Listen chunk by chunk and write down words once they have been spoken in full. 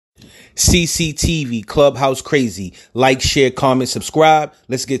CCTV, Clubhouse Crazy. Like, share, comment, subscribe.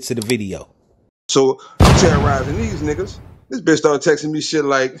 Let's get to the video. So I'm terrorizing these niggas. This bitch started texting me shit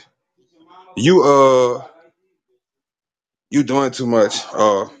like, you doing too much.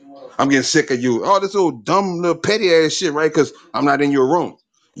 I'm getting sick of you. All this old dumb little petty ass shit, right? Because I'm not in your room.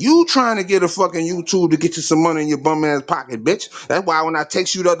 You trying to get a fucking YouTube to get you some money in your bum ass pocket, bitch. That's why when I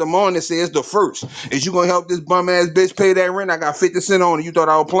text you the other morning, it says the first. Is you gonna help this bum ass bitch pay that rent? I got 50 cents on it. You thought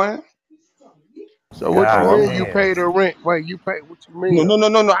I was playing? So what you Oh, mean you pay the rent? Wait, you pay what you mean?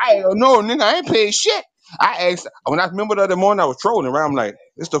 No. Nigga, I ain't paid shit. I asked when I remember the other morning I was trolling around. I'm like,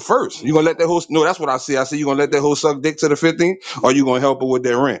 it's the first. You gonna let that hoe? No, that's what I see. I said you gonna let that hoe suck dick to the 15th, or you gonna help her with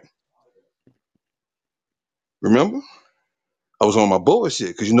that rent? Remember? I was on my bullshit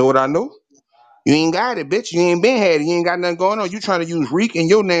because you know what I know. You ain't got it, bitch. You ain't been had it. You ain't got nothing going on. You trying to use Reek and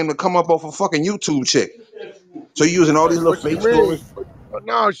your name to come up off a fucking YouTube chick. So you using all these Wait, little what you fake mean? stories.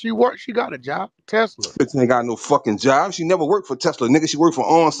 No, she worked. She got a job, Tesla. Bitch ain't got no fucking job. She never worked for Tesla, nigga. She worked for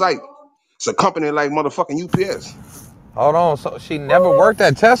On Site. It's a company like motherfucking UPS. Hold on, so she never worked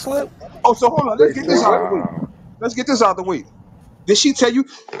at Tesla? Oh, so hold on. Let's get this out the way. Wow. Let's get this out the way. Did she tell you?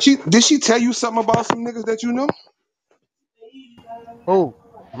 Did she tell you something about some niggas that you know? Who?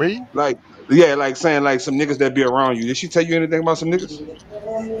 Me? Like, yeah, like saying like some niggas that be around you. Did she tell you anything about some niggas?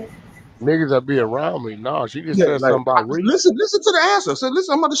 Niggas that be around me. No, she just Yeah, said like something about Reek. listen to the answer. So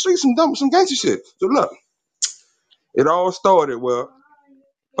listen, I'm about to show you some gangster shit. So look, it all started well.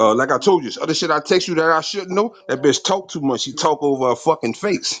 Like I told you, other shit I text you that I shouldn't know. That bitch talk too much. She talk over her fucking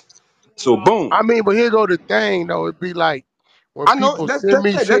face. So boom. I mean, but here go the thing though. It'd be like when I know people that's send that's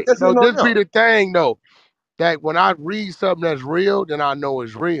me it. That's shit. that's No, no this be yeah. the thing though. That when I read something that's real, then I know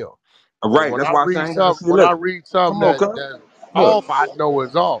it's real. But Right. when That's I why I say I read ain't gotta something, see. when I Look, read something come on, cuz. that's Look, off, I know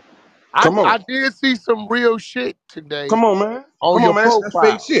it's off. come on. I did see some real shit today Come on, man. on Come on, your man. That's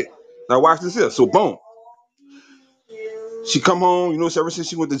fake profile. shit. Now watch this here. So boom. She come home, you know, ever since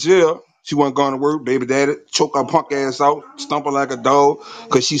she went to jail, she wasn't going to work. Baby daddy choke her punk ass out, stomp her like a dog,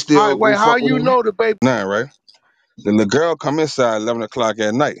 cause she All still right, go wait, how fuck with you him. know the baby? Nah, right? The little girl come inside 11 o'clock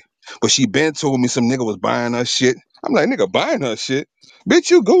at night, but she been told me some nigga was buying her shit. I'm like, nigga buying her shit?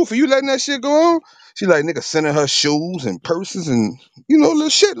 Bitch, you goofy. You letting that shit go on? She like, nigga sending her shoes and purses and, you know, little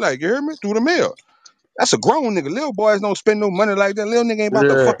shit like, you hear me? Through the mail. That's a grown nigga. Little boys don't spend no money like that. Little nigga ain't about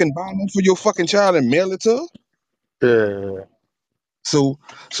to Yeah, fucking buy nothing for your fucking child and mail it to her. yeah. So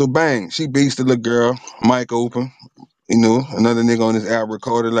bang, she beats the little girl, mic open, you know, another nigga on his app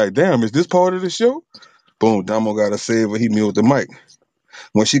recorded like, damn, is this part of the show? Boom, Damo got to save her, he mute the mic.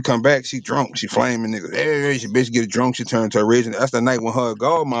 When she come back, she drunk, she flaming niggas. Hey, she bitch get drunk, she turned to a raging. That's the night when her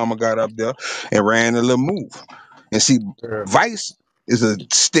godmama got up there and ran a little move. And see, Yeah. Vice is a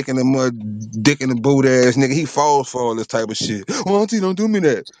stick in the mud, dick in the boot ass nigga. He falls for all this type of shit. Oh, auntie, don't do me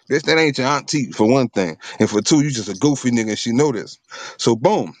that. Bitch, that ain't your auntie, for one thing. And for two, you just a goofy nigga and she know this. So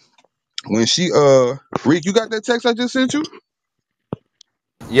boom. When she Reek, you got that text I just sent you?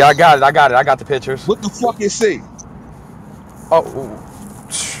 Yeah, I got it. I got the pictures. What the fuck it say? Oh,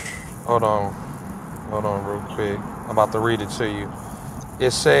 hold on. Hold on real quick. I'm about to read it to you.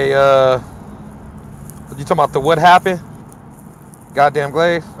 It say, you talking about the what happened? Goddamn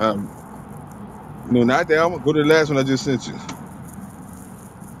Glaze? No, not that. I'm gonna go to the last one I just sent you.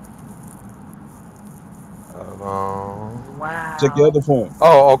 Hold on. Check your other phone.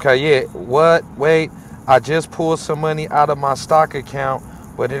 Oh, okay, yeah. What? Wait. I just pulled some money out of my stock account,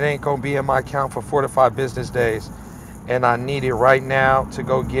 but it ain't gonna be in my account for 4 to 5 business days. And I need it right now to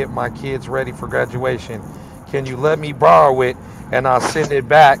go get my kids ready for graduation. Can you let me borrow it and I'll send it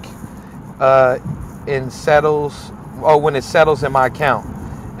back when it settles in my account.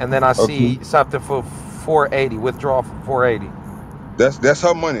 And then I Okay. see something for 480, withdraw for 480. That's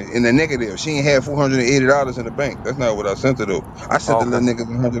her money in the negative. She ain't had $480 in the bank. That's not what I sent her though. I sent the Okay. little niggas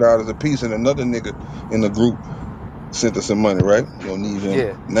 $100 a piece, and another nigga in the group sent her some money, right? No need him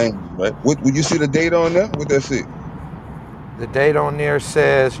Yeah. name, right? What would you see the date on there? What that say? The date on there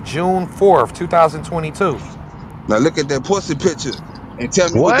says June 4th, 2022. Now look at that pussy picture and tell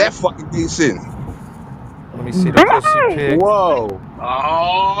me what What? that fucking date said. Let me see the pussy pic. Whoa.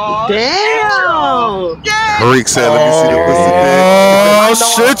 Oh, Damn. Reek said, "Let me see the pussy pic." I Oh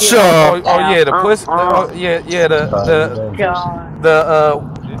know I'm shit, getting off y'all! this Oh app. yeah, the pussy. Yeah. God. The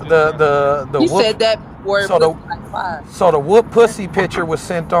You whoop. said that before it So pussy the like fire. whoop pussy picture was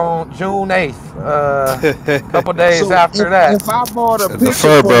sent on June 8th. Couple days So after that. if I bought a Said the picture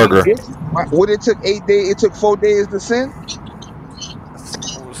fur from burger. it, would it took 8 days? It took 4 days to send.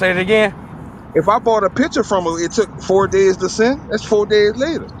 Say it again. If I bought a picture from her, it took 4 days to send. That's 4 days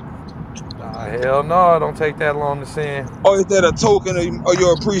later. Hell no, don't take that long to send. Or is that a token of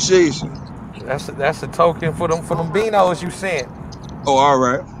your appreciation? That's a token for them beanos you sent. Oh, all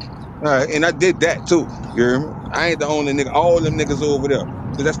right. All right. And I did that too. You hear me? I ain't the only nigga. All them niggas over there.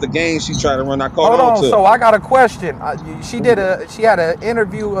 Cause that's the game she tried to run. I caught Hold on on, to so her. I got a question. She had an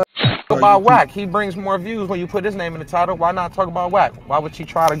interview about Wack. He brings more views when you put his name in the title. Why not talk about Wack? Why would she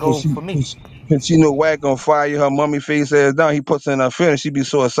try to go for me? Cause she know Wack gonna fire her mummy face ass down. He puts her in her feelings. She be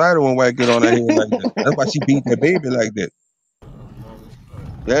so excited when Wack get on her head like that. That's why she beat that baby like that.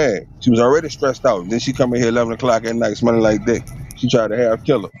 Yeah, she was already stressed out. Then she come in here 11 o'clock at night smelling like dick. She tried to have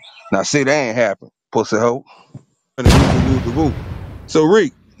kill her. Now see, that ain't happen. Pussy hoe. So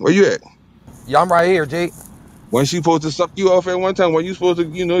Reek, where you at? Yeah, I'm right here, G. When she supposed to suck you off at one time? When you supposed to,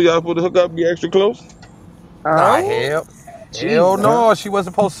 y'all supposed to hook up, be extra close? Nah, Oh, hell Jesus. no. She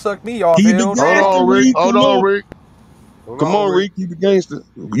wasn't supposed to suck me off. Keep it Hell Hold no. gangster, on, Rick. Reek. Hold Come on, on. Rick. Hold Come on, on, Rick. Reek. Keep it gangster.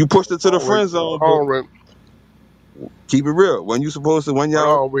 You pushed her to the Hold on, Rick. friend zone, Hold but on, Rick. keep it real. When you supposed to, when Hold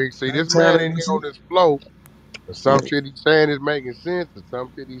y'all on, Rick. See, this man talent in and here shit? on this flow, and Yeah. some shit he's saying is making sense, and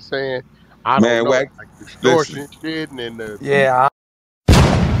some shit he's saying, I don't Man, know. Wack, Like listen. extortion shit, and then Yeah,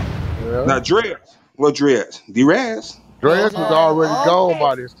 Now, Dreads. What Dreads? D-Raz? Dreads was already gone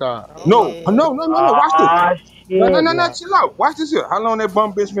by this time. No. No. Watch this. Ah, shit. No. Chill out. Watch this here. How long that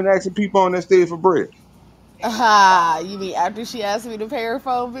bum bitch been asking people on that stage for bread? You mean after she asked me to pay her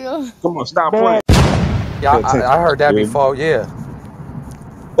phone bill? Come on, stop Man, playing. Pay attention. I heard that Yeah. before. Yeah.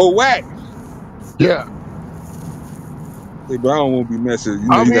 Oh, Wack. Yeah. Hey, bro, I don't want to be messy.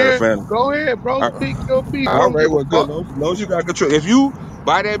 You know I'm you got a here. family. Go ahead, bro. All Speak your piece. I all don't right, give a well, good. fuck. As long as you got control. If you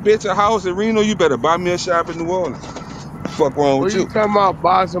buy that bitch a house in Reno, you better buy me a shop in New Orleans. Fuck wrong What with you you? talking about?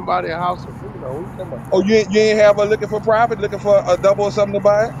 Buy somebody a house in Reno? What you talking about? Oh, you ain't have her looking for profit, looking for a double or something to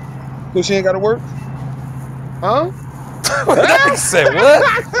buy it? So she ain't got to work? Huh? That nigga said what?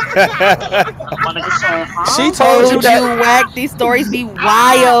 my nigga said, She huh? told you Told that. you, Wack. These stories be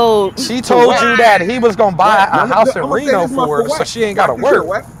wild. She So told Wack, you that he was gonna buy a no, house in I'm going to say Reno this much for for her, so Wack. she ain't Watch gotta this here, work.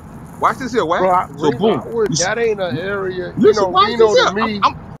 Wack. Watch this here, Wack. Bro, So boom. that ain't an area. You Listen, know, watch this Reno to here. me.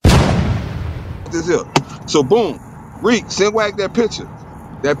 I'm this here. So boom. Reek, send Wack that picture.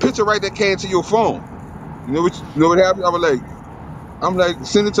 That picture right there came to your phone. You know what happened? I'm like,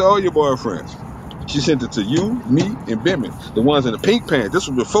 send it to all your boyfriends. She sent it to you, me, and Bimmy. The ones in the pink pants. This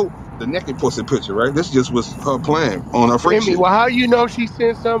was before the naked pussy picture, right? This just was her plan on her freak Bimmy. shit. Well, how you know she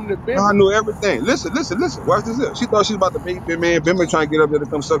sent something to I Bimmy? knew everything. Listen. Watch this here. She thought she was about to baby man. Bimmy trying to get up there to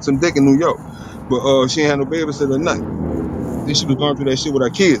come suck some dick in New York. But she ain't had no babysitter or nothing. Then she was going through that shit with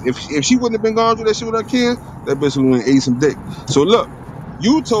her kids. If she wouldn't have been going through that shit with her kids, that bitch would have ate some dick. So look,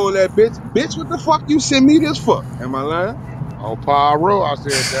 you told that bitch, what the fuck you send me this for? Am I lying? On Pyro, I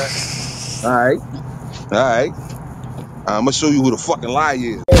said that. All right. I'm gonna show you who the fucking lie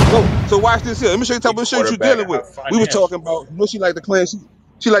is. Let's go. So watch this here. Let me show you. Let me show you what you're dealing with. We was talking about. She like to claim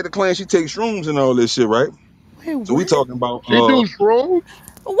she like to claim she takes shrooms and all this shit, right? Wait, So we what? talking about She do shrooms?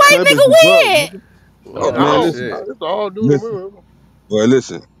 Wait, that bitch nigga, do drugs, when? nigga. Oh I man, Oh don't. listen, shit. It's all due to listen. women. Well,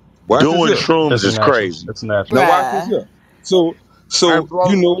 listen. Watch this Doing here. shrooms is crazy. Now watch this Bruh. here. So Hey,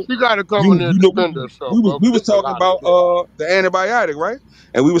 you bro, know she got to come in you there and you know defend herself, we was bro, we because was it's a talking lot of about shit. the antibiotic, right?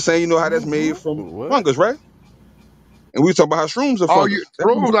 And we were saying how that's made from What? fungus, right? And we was talking about how shrooms are Oh, you fungus.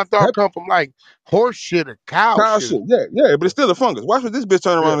 shrooms I thought That come from like horse shit or cow cow shit. shit, yeah, but it's still a fungus. Watch what this bitch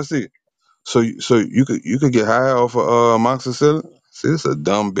turn Yeah. around and see. So you could get high off of amoxicillin. See, this a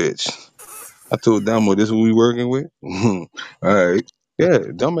dumb bitch. I told Dumbo this is what we working with. All right, yeah,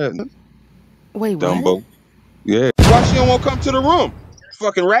 dumb ass, Wait, what? Dumbo. Yeah. Why she don't want to come to the room?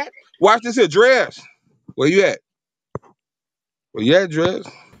 Fucking rat. Watch this here, Dress. Where you at? Where you at, Dress?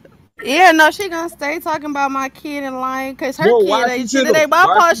 Yeah, no, she gonna stay talking about my kid and lying, cause her No, kid watch ain't this shit. here It though. ain't my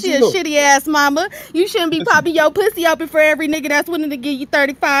Watch fault. this She here a though. shitty ass mama. You shouldn't be Listen, popping your pussy open for every nigga that's willing to give you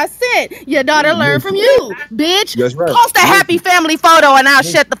 35 cents. Your daughter learned from listen. you, bitch. That's right. Post a happy Listen, family photo and I'll listen,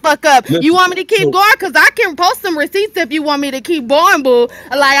 shut the fuck up. You listen. want me to keep So, going? Cause I can post some receipts if you want me to keep going, boo.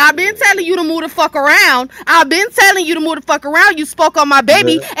 Like I've been telling you to move the fuck around. I've been telling you to move the fuck around. You spoke on my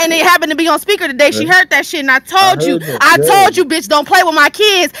baby yeah, and it happened to be on speaker today. yeah. She heard that shit and I heard that. I told Yeah. you, bitch, don't play with my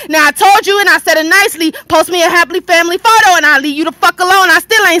kids. Now I told you and I said it nicely. Post me a happy family photo and I'll leave you the fuck alone. I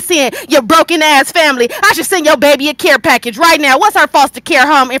still ain't seeing your broken ass family. I should send your baby a care package right now. What's her foster care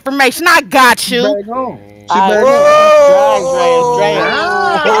home information? I got She you. back home. She I back home. drag.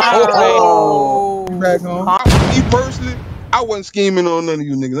 She Whoa! back home. Me personally, I wasn't scheming on none of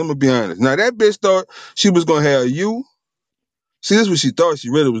you niggas. I'm gonna be honest. Now that bitch thought she was gonna have you. See, this is what she thought she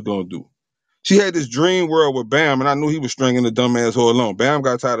really was gonna do. She had this dream world with Bam, and I knew he was stringing the dumbass hoe along. Bam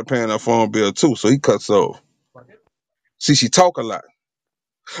got tired of paying her phone bill too, so he cuts off. See, she talk a lot.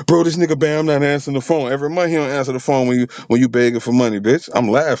 Bro, this nigga Bam not answering the phone. Every month he don't answer the phone when you begging for money, bitch. I'm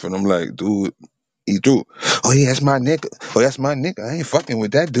laughing. I'm like, dude, he through. Oh yeah, that's my nigga. Oh, that's my nigga. I ain't fucking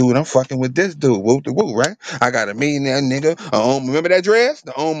with that dude. I'm fucking with this dude. Whoop the whoop, right? I got a millionaire nigga. Remember that dress?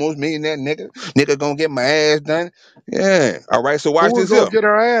 The almost millionaire nigga. Nigga gonna get my ass done. Yeah. All right. So Who watch was this here. gonna get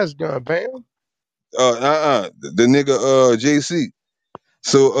her ass done, Bam? The nigga JC.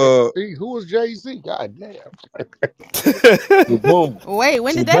 So JC? Who was JC? God damn. so boom. Wait,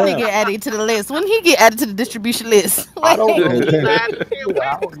 when So did that nigga bam. get added to the list? When did he get added to the distribution list? I don't Wait. know Pay who attention. that is either.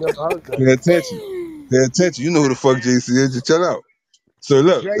 I don't never heard that. Pay attention. Pay attention. You know who the fuck JC is. Just chill out. So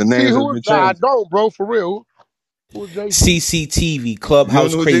look, the JC, names has who is been that? I changed. don't, bro, for real. Who is JC? CCTV You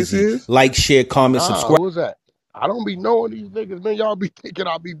don't Clubhouse know who JC Crazy. is? Like, share, comment, Nah, subscribe. who is that? I don't be knowing these niggas, man. Y'all be thinking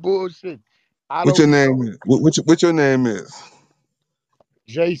I be bullshit. I What don't your be name knowing. is? What your name is?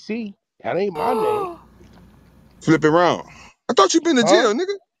 JC, that ain't my name. Flip it around. I thought you been to Huh? jail, nigga.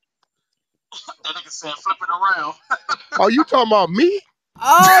 That nigga said flip it around. Oh, you talking about me?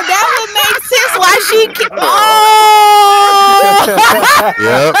 Oh, that would make sense why she.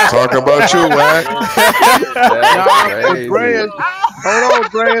 Yep, talking about you, Wack. Nah, That's but crazy. Grant, hold on,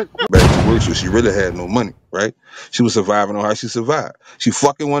 Grant. Back to work, so she really had no money, right? She was surviving on how she survived. She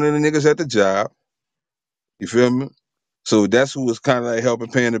fucking one of the niggas at the job. You feel me? So that's who was kind of like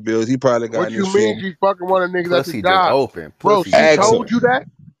helping paying the bills. He probably got What in you his mean feelings. she fucking one of the niggas at the Pussy just job? open. Bro, Pussy she just Ask her. told open. you that?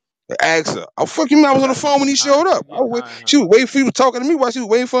 Ask her. I fucking I was on the phone when he showed up. She was waiting for you talking to me while she was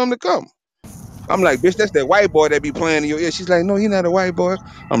waiting for him to come. I'm like, bitch, that's that white boy that be playing in your ear. She's like, no, he not a white boy.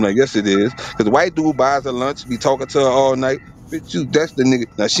 I'm like, yes, it is. Because the white dude buys her lunch, be talking to her all night. Bitch, that's the nigga.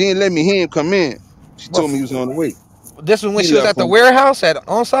 Now, she ain't let me hear him come in. She But told me he was on the way. this was when He she was left at the from, warehouse at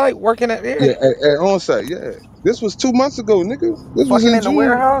on site working at yeah, there? at on-site, yeah. This was 2 months ago, nigga. This was Fucking in in the June.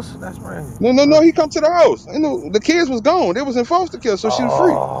 warehouse? That's crazy. No, he come to the house. I know the kids was gone. They was in foster care, so she was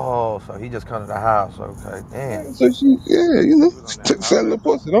free. Oh, so he just come to the house. Okay, damn. So she, selling the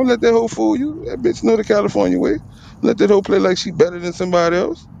pussy. Don't let that hoe fool you. That bitch know the California way. Let that hoe play like she better than somebody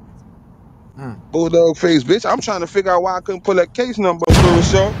else. Mm. Bulldog face, bitch. I'm trying to figure out why I couldn't pull that case number up, Lil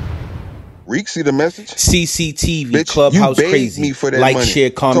Shaw. Reek, see the message? CCTV Bitch, you Clubhouse begged me Crazy. for that Like, money.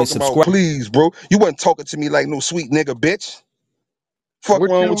 share, comment, Talk about subscribe. please, bro. You wasn't talking to me like no sweet nigga, bitch. Fuck What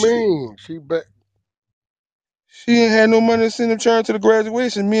wrong you with you? mean? She bet. She ain't had no money to send him trying to the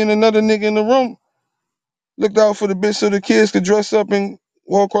graduation. Me and another nigga in the room looked out for the bitch so the kids could dress up and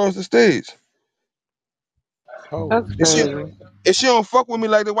walk across the stage. Oh That's If she, shit. crazy. if she don't fuck with me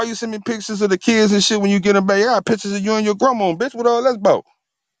like that, why you send me pictures of the kids and shit when you get them back? Yeah, pictures of you and your grandma, bitch. What all that's about?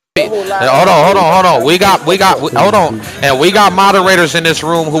 Hold on. Hold on. And we got moderators in this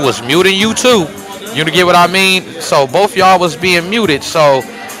room who was muting you too. You get what I mean? So both y'all was being muted. So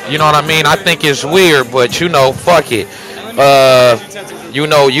you know what I mean? I think it's weird, but fuck it.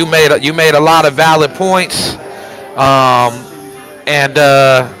 You made a lot of valid points. Um, and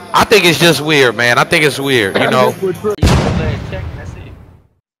I think it's just weird, man. I think it's weird. But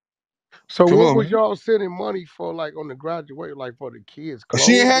so Come what on, was man. y'all sending money for, like on the graduate, like for the kids'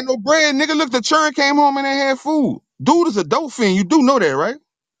 She ain't clothes? had no bread, nigga. Look, the churn came home and they had food. Dude is a dope fiend. You do know that, right?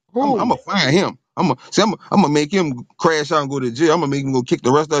 I'm Who? gonna find him. I'm gonna make him crash out and go to jail. I'm gonna make him go kick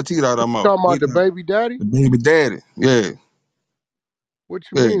the rest of her teeth out of her You mouth. talking about Wait the till baby daddy? the baby daddy. Yeah, What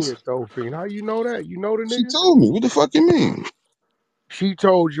you yeah. mean it's Dolphine? How you know that? You know the She nigga? told me. What the fuck you mean? She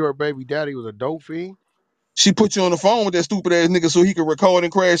told your baby daddy was a dope fiend? She put you on the phone with that stupid ass nigga so he could record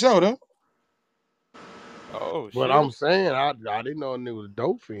and crash out, huh? Oh But shit. I'm saying I didn't know the nigga was a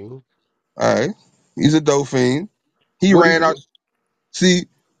dope fiend. All right. He's a dope fiend. He What he ran out. See,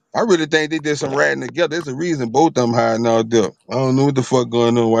 I really think they did some ratting together. There's a reason both of them hiding out there. I don't know what the fuck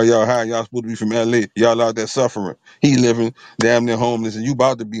going on while y'all hiding. Y'all supposed to be from LA. Y'all out there suffering. He living damn near homeless and you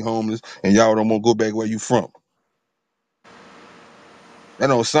about to be homeless and y'all don't want to go back where you from. That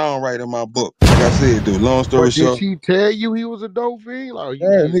don't sound right in my book. Like I said, dude, long story But did short, she tell you he was a dope fiend? Like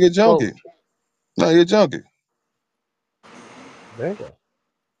you yeah, just nigga junkie. spoke. No, you're junkie. Damn.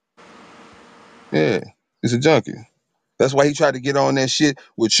 Yeah, he's a junkie. That's why he tried to get on that shit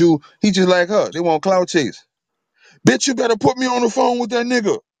with you. He just like her. They want clout chase. Bitch, you better put me on the phone with that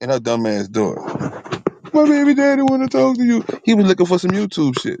nigga. And her dumb ass do it. My baby daddy want to talk to you. He was looking for some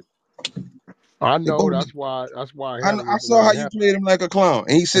YouTube shit. I They know both. that's why I, Hannah I was the saw way how he you happened. played him like a clown,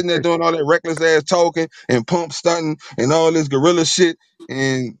 and he's sitting there doing all that reckless ass talking and pump stunting and all this gorilla shit.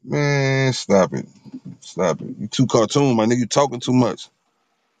 And man, stop it, You too cartoon, my nigga. You talking too much.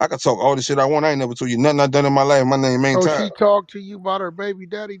 I can talk all the shit I want. I ain't never told you nothing I done in my life. My name ain't So Todd. she talked to you about her baby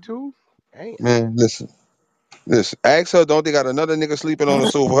daddy too? Damn. Man, listen. Listen, ask her, don't they got another nigga sleeping on the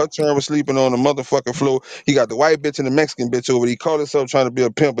sofa? Her turn was sleeping on the motherfucking floor. He got the white bitch and the Mexican bitch over there. He called himself trying to be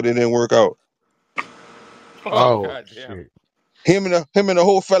a pimp, but it didn't work out. Oh, Oh goddamn. shit. Him and the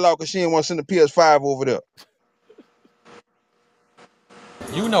whole fell out because she didn't want to send the PS5 over there.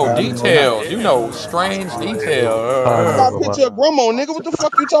 You know details. You Goddamn. know strange Yeah, detail. I I know got a about picture of grandma, nigga. What the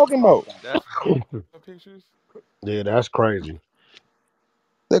fuck you talking about? That's pictures? yeah, that's crazy.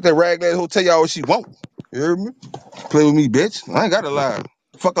 Let that rag ass hoe tell y'all what she want. You heard me? Play with me, bitch. I ain't got to lie.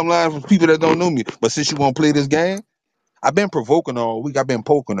 Fuck, I'm lying for people that don't know me. But since you won't play this game, I've been provoking her all week. I've been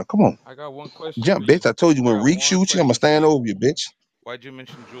poking her. Come on. I got one question for Jump, you. bitch. I told you I when got Reek one shoots you, I'm going to question for stand you. over you, bitch. Why'd you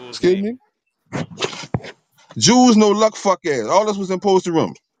mention Jules' Excuse name? me? Jules no luck fuck ass. All this was in poster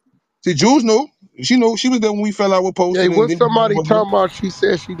rooms. See, Jules know. She know. She was there when we fell out with Hey, posted and what's did somebody whatever. talking about? She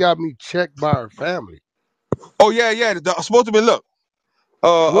said she got me checked by her family. Oh, yeah. Supposed to be, look.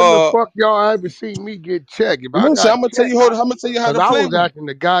 When the fuck y'all ever seen me get checked? If I Listen, got I'm gonna tell checked, you how. I'm gonna tell you how because the I play was went. acting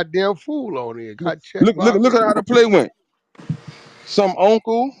the goddamn fool on it. Got checked Look, by look, her look at how the family. play went. Some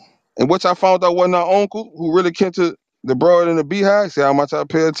uncle, and which I found out wasn't our uncle, who really came to the broad in the beehive. See how much I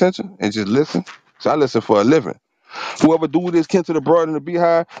pay attention and just listen. So I listen for a living. Whoever dude is kin to the broad in the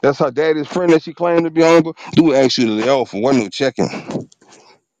beehive, that's her daddy's friend that she claimed to be her uncle. Dude asked you to lay off and wasn't no checking.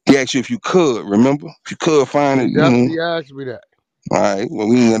 He asked you if you could, remember? If you could find He it, you know. definitely asked me that. All right, well,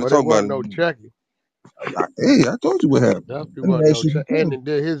 we ain't gonna But it talk about wasn't it. no checking. Hey, I told you what happened. Definitely Let wasn't me ask no you if you checking. could. And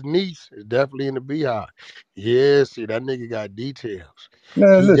then his niece is definitely in the beehive. Yeah, see, that nigga got details.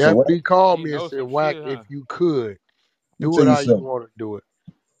 Man, He listen, what? definitely called He me and knows said, some Wack, shit, if huh? you could, Let me do tell it you how you something. want to do it.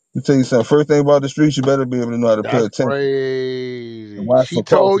 Let me tell you something. First thing about the streets, you better be able to know how to pay That's attention and crazy. watch She for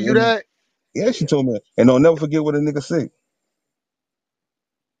culture. told you And that? yeah, she told me that. And don't never forget what a nigga say.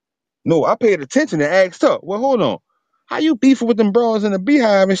 No, I paid attention and asked her. Well, hold on. How you beefing with them bros in the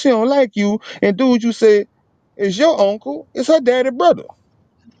beehive and she don't like you? And dude, you said it's your uncle. It's her daddy brother.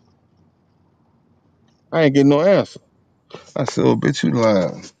 I ain't getting no answer. I said, oh, bitch, you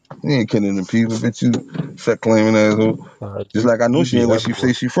lying. You ain't killing the people, bitch. You set claiming asshole. Just like I know You she be ain't where she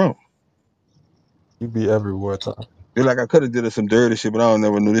say everywhere. she from. You be everywhere, Todd. Just like I could have did her some dirty shit, but I don't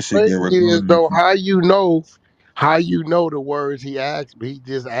never knew this shit Crazy getting is recorded. though, how you know the words he asked me. He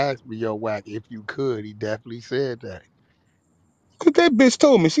just asked me, yo, Wack, if you could. He definitely said that. Cause that bitch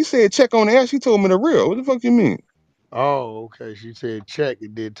told me. She said check on the ass. She told me the real. What the fuck you mean? Oh, okay. She said check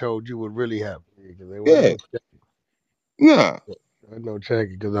and then told you what really happened. Because there wasn't Yeah. no check. Nah. There wasn't no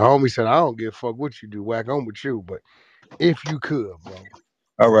checking. Because the homie said, I don't give a fuck what you do, Wack, I'm with you. But if you could, bro.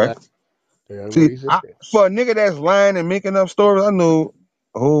 All And right. that's what See, he said. for a nigga that's lying and making up stories, I know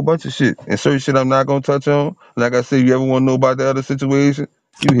a whole bunch of shit. And certain shit I'm not gonna touch on. Like I said, you ever want to know about the other situation?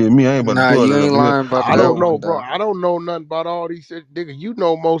 You hear me? I ain't about to Nah, do all you that up ain't in here. lying about I But that that don't was know, one bro. though. I don't know nothing about all these nigga. You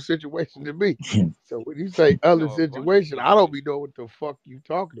know more situations than me. So when you say You other know a bunch of situation, I don't be situations. know what the fuck you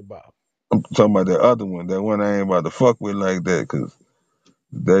talking about. I'm talking about that other one. That one I ain't about to fuck with like that, cause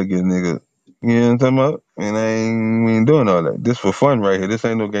that get nigga. You know what I'm talking about? And I ain't doing all that. This for fun right here. This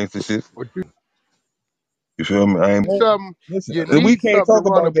ain't no gangster shit. But you You feel me? I ain't. need something, Listen, you we need can't something to talk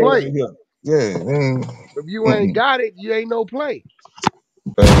run a about that play. right here. Yeah, If you ain't mm-mm. got it, you ain't no play.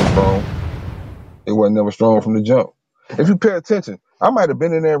 That ain't strong. It wasn't never strong from the jump. If you pay attention, I might have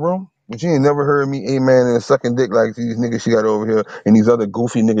been in that room, but you ain't never heard me amen and sucking dick like these niggas she got over here and these other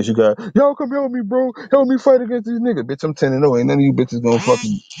goofy niggas you got. Yo, come help me, bro. Help me fight against these niggas. Bitch, I'm 10-0. Ain't none of you bitches gonna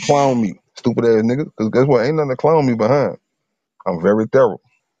fucking clown me, stupid ass nigga. Cause guess what? Ain't nothing to clown me behind. I'm very thorough.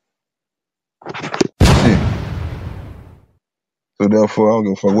 Shit. So therefore, I don't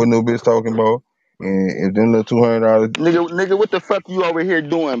give a fuck what no bitch talking about. And if them little $200, Nigga, what the fuck you over here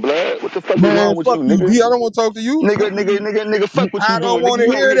doing, blood? What the fuck is man, wrong with you, fuck you, nigga? B. I don't want to talk to you. Nigga, fuck what you I don't doing, nigga. want to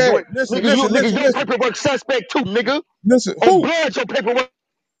You over hear here that. doing, Listen, nigga, your listen. paperwork suspect too, nigga. Listen, Oh, who? blood, your paperwork.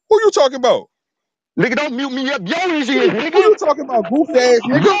 Who you talking about? Nigga, don't mute me up. Yours is, Who nigga. you talking about, goofy ass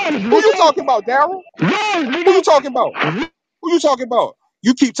nigga? Yours, Who you nigga. talking about, Daryl? Yours, Who you nigga. talking about? Who you talking about?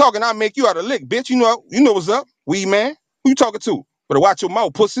 You keep talking, I'll make you out of lick, bitch. You know what's up, weed man. Who you talking to? Better watch your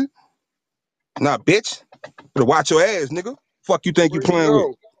mouth, pussy. Nah, bitch. Better watch your ass, nigga. Fuck you think you Where you playing with?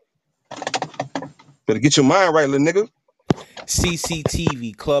 go? Better get your mind right, little nigga.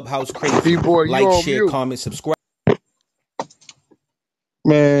 CCTV, Clubhouse Crazy. D-boy, you Like, on share, mute. comment, subscribe.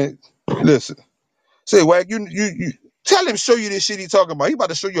 Man, listen. Say, Wack, you tell him show you this shit he talking about. He about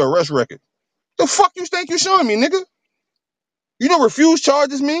to show you a arrest record. The fuck you think you showing me, nigga? You know refuse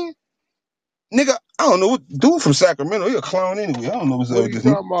charges mean? Nigga, I don't know what dude from Sacramento. He a clown anyway. I don't know what's up What are with you this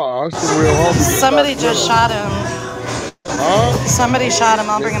nigga. talking about? That's some real homies in Somebody just Sacramento. shot him. Huh? Somebody shot him.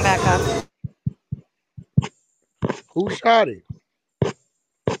 I'll bring him back up. Who shot him?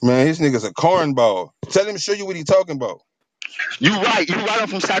 Man, his nigga's a cornball.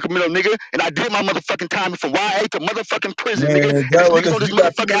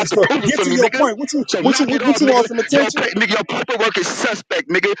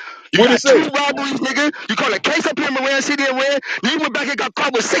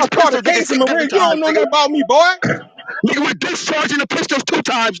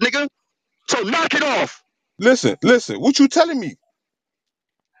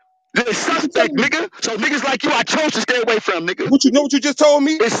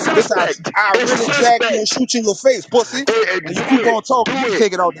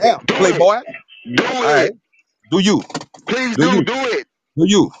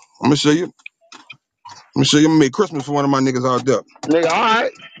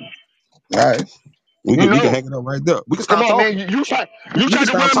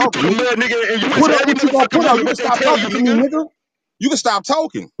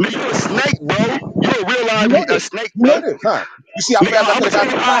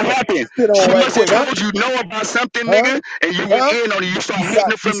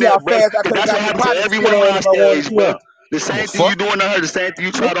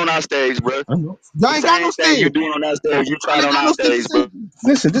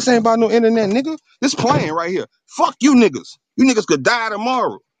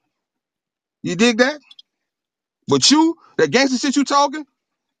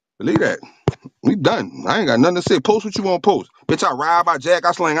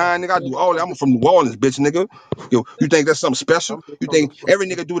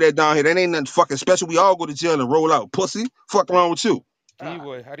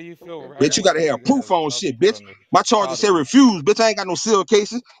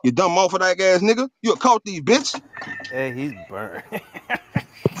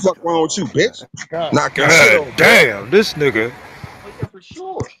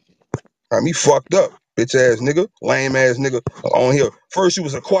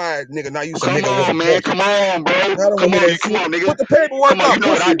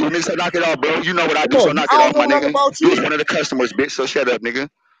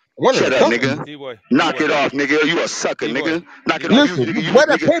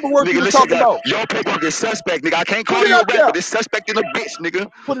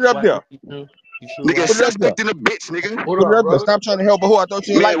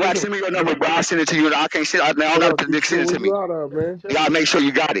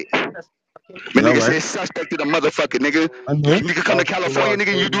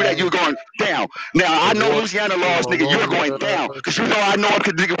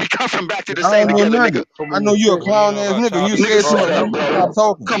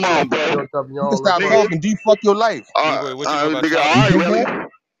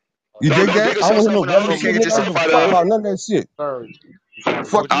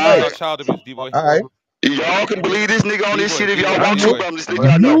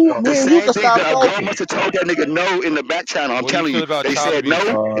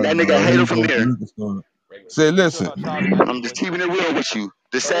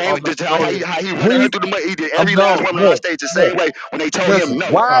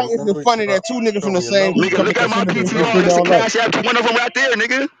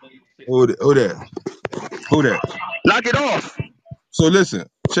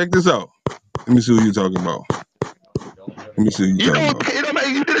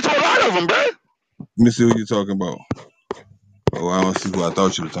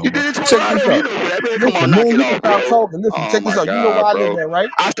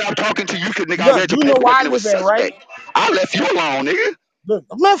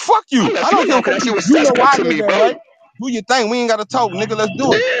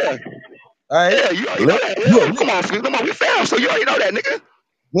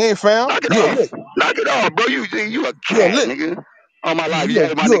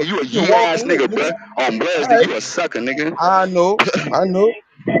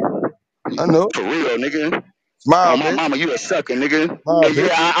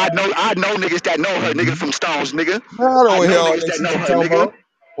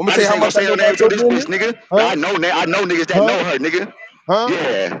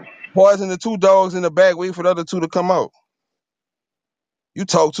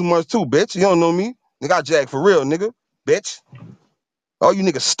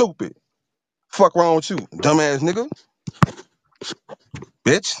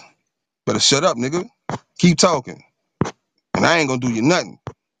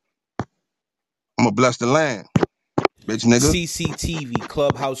 I'm gonna bless the land, bitch nigga. CCTV,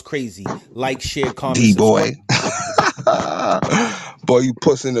 Clubhouse Crazy. Like, share, comment, D subscribe. boy. Boy, you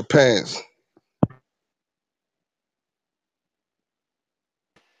puss in the pants.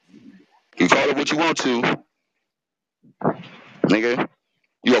 You call it what you want to, nigga.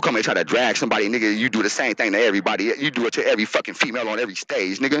 You gonna come and try to drag somebody, nigga. You do the same thing to everybody. You do it to every fucking female on every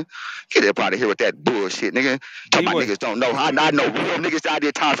stage, nigga. Get up out of here with that bullshit, nigga. Talk about niggas don't know. I know real niggas out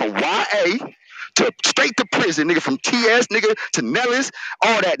there time from YA to straight to prison, nigga. From TS, nigga, to Nellis,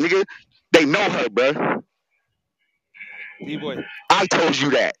 all that, nigga. They know her, bro. D-Boy. I told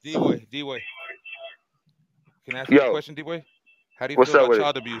you that. D-Boy. Can I ask you a question, D-Boy? How do you feel about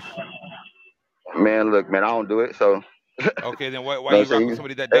child abuse? Man, look, man, I don't do it, so. Okay, then why are you rocking with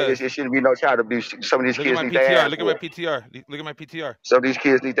somebody that does? It shouldn't be no child abuse. Some of these kids need their ass. Look at my PTR. Look at my PTR. Some of these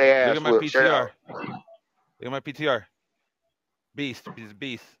kids need their ass. Look at my PTR. Look at my PTR. Beast. He's a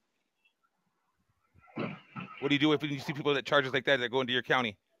beast. What do you do if you see people that charges like that go into your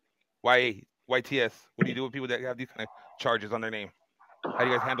county? YA, YTS. What do you do with people that have these kind of charges on their name? How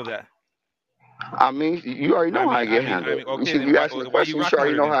do you guys handle that? I mean, you already know how I get handled. Okay, you asking the question, you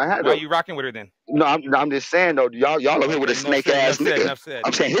already know how I handle. Why are you rocking with her then? No, I'm just saying though, y'all over here with a snake ass nigga.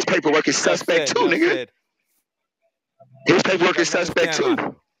 I'm saying his paperwork is suspect too, nigga. His paperwork is suspect too.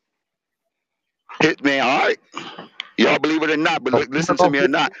 Man, all right. Y'all believe it or not, but listen to me or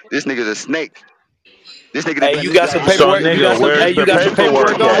not, this nigga's a snake. This nigga. Hey, you got some paperwork? You got some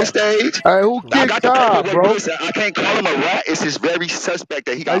paperwork on stage? Hey, who kicked Todd, bro? Listen, I can't call him a rat. It's just very suspect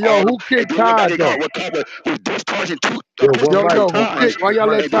that he got. Hey, yo, who kicked Todd though? With discharging two. Yo, who kicked? Why y'all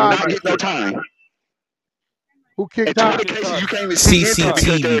let Todd get no time? Who kicked Todd?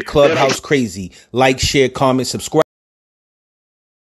 CCTV Clubhouse Crazy. Like, share, comment, subscribe.